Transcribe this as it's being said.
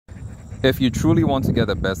If you truly want to get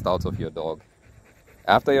the best out of your dog,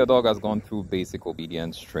 after your dog has gone through basic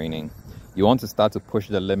obedience training, you want to start to push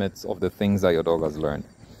the limits of the things that your dog has learned.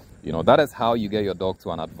 You know, that is how you get your dog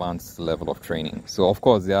to an advanced level of training. So of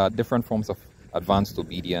course, there are different forms of advanced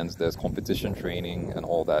obedience. There's competition training and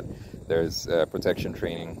all that. There's protection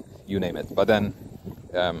training, you name it. But then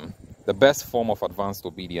the best form of advanced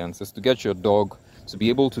obedience is to get your dog to be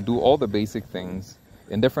able to do all the basic things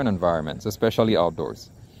in different environments, especially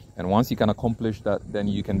outdoors. And once you can accomplish that, then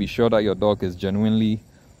you can be sure that your dog is genuinely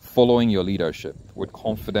following your leadership with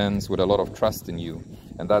confidence, with a lot of trust in you.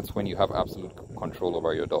 And that's when you have absolute control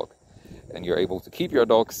over your dog. And you're able to keep your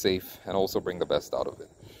dog safe and also bring the best out of it.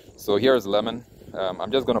 So here's Lemon.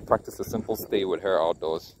 I'm just going to practice a simple stay with her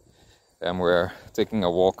outdoors. And we're taking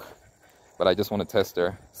a walk, but I just want to test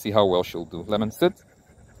her, see how well she'll do. Lemon, sit.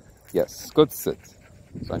 Yes, good sit.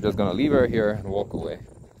 So I'm just going to leave her here and walk away.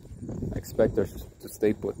 I expect her to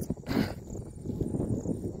stay put.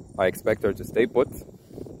 I expect her to stay put.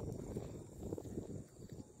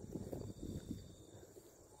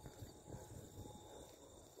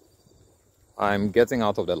 I'm getting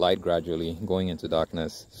out of the light gradually, going into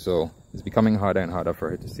darkness, so it's becoming harder and harder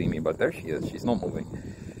for her to see me, but there she is. She's not moving.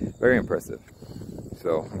 Very impressive.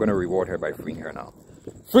 So I'm going to reward her by freeing her now.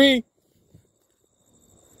 Free!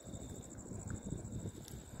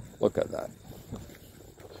 Look at that.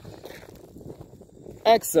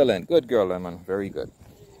 Excellent. Good girl, Lemon. Very good.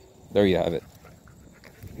 There you have it.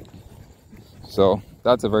 So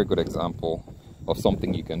that's a very good example of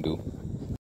something you can do.